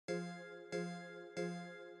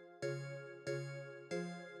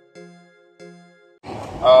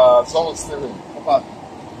Someone still about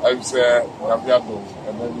I'm saying Gabiado,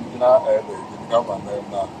 and then you know, the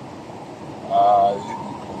government now. You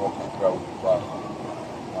come up and crowd,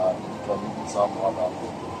 from some other.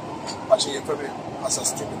 Actually, you're probably as a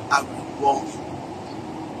student, I'm wrong.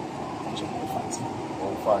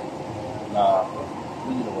 Oh, fine. Now,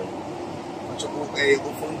 we know what. Okay.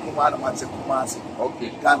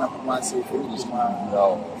 Ghana Kumasi,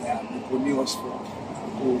 News for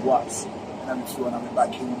once, and I'm sure I'm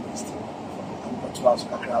back in university. I'm going to ask a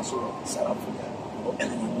class or set up for them.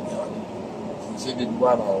 See the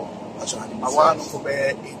one or I want to go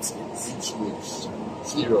 8 weeks.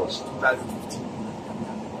 Serious. 2015.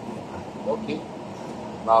 Okay.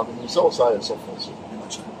 Now, the result science of us.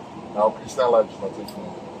 Now, Christian life is not taking.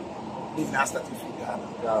 Even after the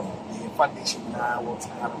foundation now, what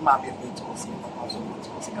I'm not able to see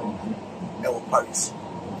Paris.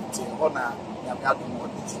 To honor Yamato,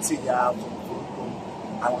 see ya,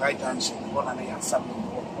 our right hand, honor and something.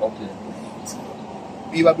 Okay.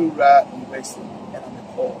 Viva Bura University, and I'm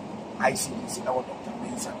called ICDC, our Dr.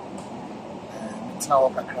 Mason. It's now a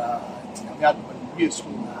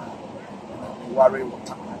school now, worry what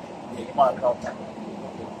time,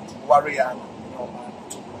 worry and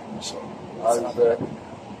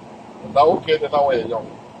now, okay, then now we're young.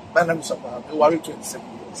 My name is worry 27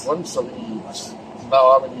 years. 27 years.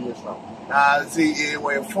 Now, how many years now?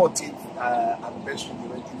 We're 14th anniversary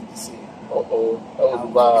this year.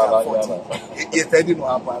 Yes, I didn't know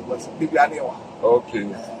how bad was. Maybe I knew. Okay.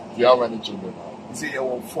 Do you have any children now? See, you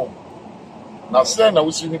were 4. Now, saying I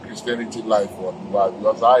was seeing Christianity life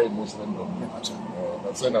because I am Muslim.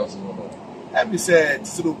 That's saying I was in and we said,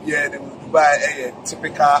 Dubai, a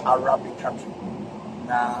typical Arabic country.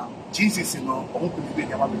 Now, Jesus, you know, you'll be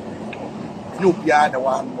the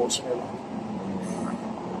one most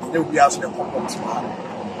you'll be asking a company to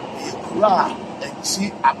and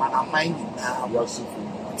see, I'm a mind now.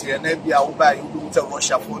 Maybe I'll buy you with a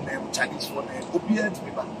Russia phone name, Chinese phone name, Opiate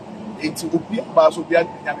paper. It's Opiate bars will be at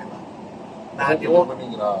now, the old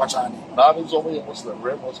now is only a Muslim,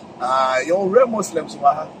 real Muslim. You're real Muslims,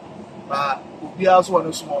 but we also want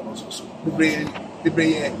to small also. The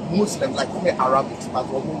Muslims like Arabics, but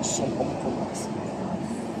almost some compromise.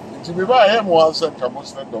 To be by him was a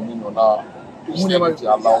Muslim dominion now. Christianity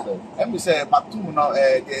allowed them. And we say, but two now,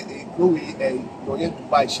 Chloe, going to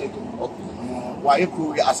buy shade. Why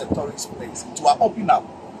Chloe as a tourist place to open up,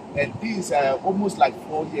 and this almost like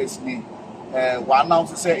 4 years now. One now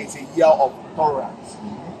to say it's a year of tolerance,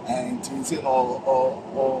 and to say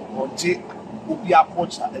or J. Ubia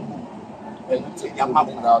Pocha and it's a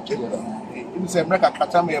Yamaha. It was a American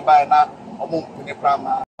Katame by now, among the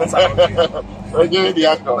Prama. Again, the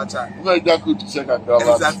actor, very good to check out.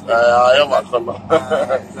 I am a color.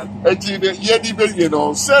 You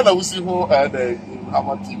know, said I was who had a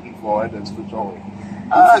TV for and spiritual.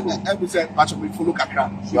 And we said, much of we follow Kakra.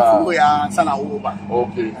 We are Sana over.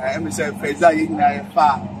 Okay. And we said, Feza, you know,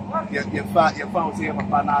 far. Your father here,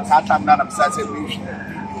 Papa, Satam, Nana,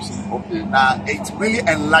 okay. Now, it really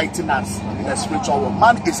enlightens us in the spiritual world.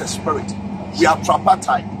 Man is a spirit. We are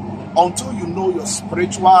tripartite. Until you know your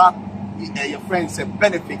spiritual, your friends,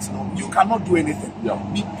 benefits, you cannot do anything. Yeah.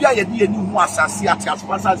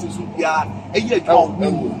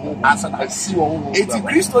 It's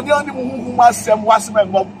Christo, the only who must send was my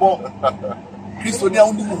mob. Christo, the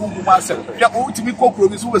only who must send. The ultimate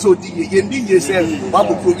compromise was so dear.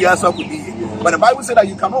 But the Bible said that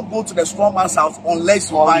you cannot go to the strong man's house unless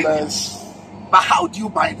you bind them. But how do you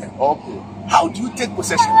bind them? Okay. How do you take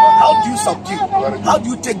possession? How do you subdue? How do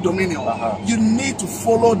you take dominion? You need to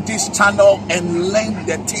follow this channel and learn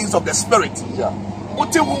the things of the spirit. Yeah.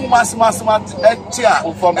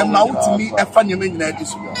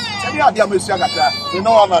 You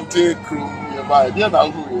know, I'm not take crew.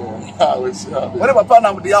 Whatever plan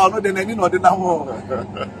I'm the hour, then any know the now.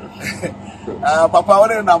 Papa,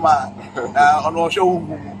 what on our show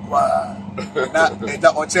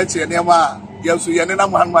that or church and Yama. Yes, we are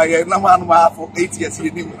my for 8 years.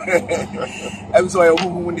 I'm sorry,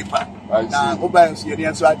 who nipa. Now, Oban's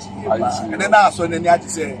and then I saw the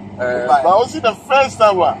say, I was in the first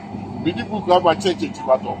hour. We did book up my church in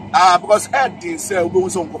Tibato. Because Ed did say, we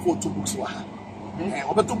was on for 2 books.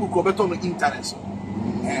 Over 2 books on the internet.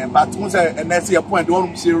 But once and that's the point, the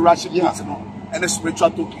one see Russian and the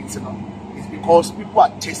spiritual tokens, because people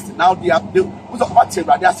are testing now. They are what's about to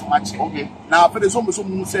that's much. Okay. Now for the some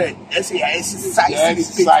say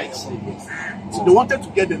so they wanted to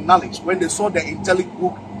get the knowledge when they saw the angelic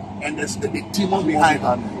book and the demon behind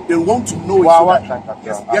it. They want to know it.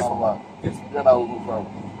 Yes.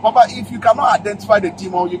 Papa, if you cannot identify the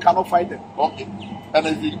demon, you cannot fight them. Okay. And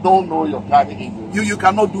if you don't know your guardian angels, you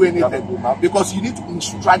cannot do anything because you need to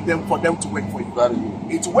instruct them for them to work for you. Very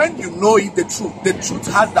good. It's when you know it, the truth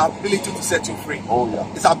has the ability to set you free. Oh yeah.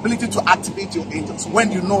 It's the ability to activate your angels.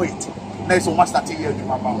 When you know it, there's so much that you hear.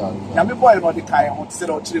 Yeah, boy, not the kind I want to say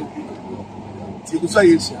or chill.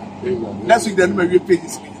 Next week, then maybe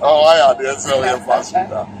pages. Oh, I had the answer very fast.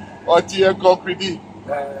 Or tea concrete.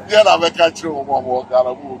 Yeah, I make a true one more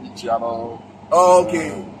movie channel.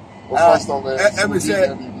 Okay. Every say,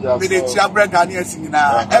 with the Chiabra Ghanaians in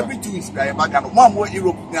every 2 weeks, I am one more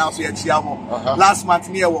Europe now. So, last month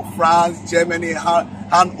near France, Germany,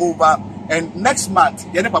 Hanover, and next month,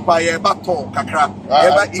 Papa, Bato, Kakra,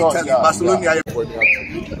 Italy, Barcelona.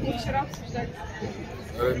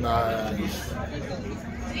 Very nice.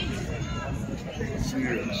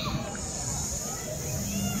 Serious.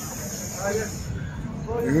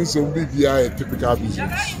 Even some BBI typical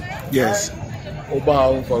business. Yes. Oba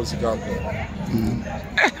home for Singapore.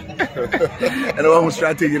 And one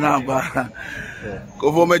strategy now, but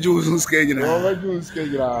go for my juice cage now.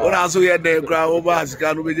 What else we had there? Crowd over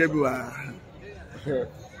Singapore, be everywhere.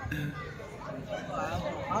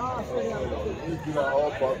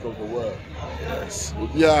 All parts of the world. Yes.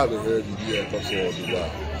 Yeah, the heard the talking of the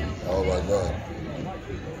world. Oh my God.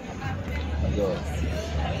 My God.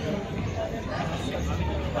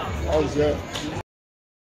 How's that?